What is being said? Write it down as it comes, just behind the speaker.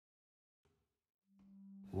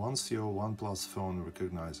Once your OnePlus phone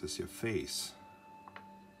recognizes your face,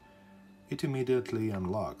 it immediately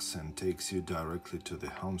unlocks and takes you directly to the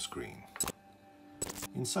home screen.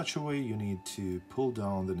 In such a way, you need to pull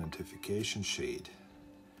down the notification shade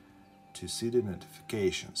to see the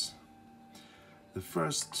notifications. The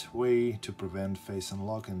first way to prevent face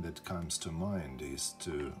unlocking that comes to mind is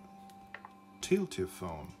to tilt your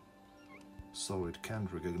phone so it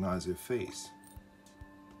can't recognize your face.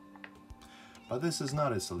 But this is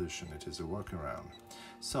not a solution, it is a workaround.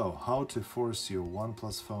 So, how to force your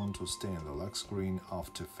OnePlus phone to stay on the lock screen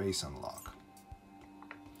after face unlock?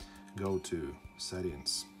 Go to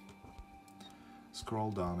Settings, scroll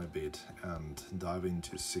down a bit and dive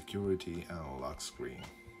into Security and Lock Screen.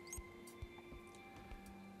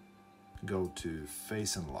 Go to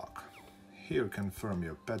Face Unlock. Here confirm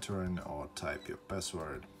your pattern or type your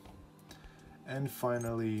password. And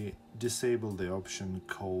finally, disable the option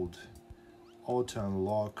called Auto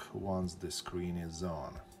Unlock once the screen is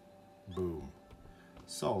on. Boom.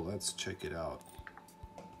 So let's check it out.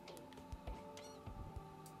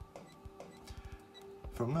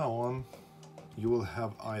 From now on, you will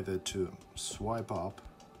have either to swipe up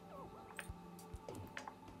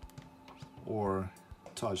or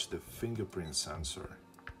touch the fingerprint sensor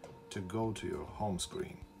to go to your home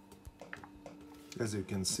screen. As you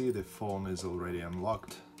can see, the phone is already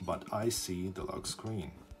unlocked, but I see the lock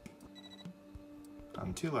screen.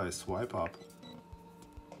 Until I swipe up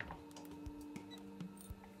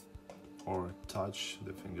or touch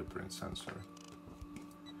the fingerprint sensor.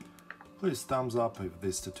 Please thumbs up if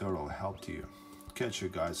this tutorial helped you. Catch you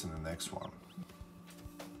guys in the next one.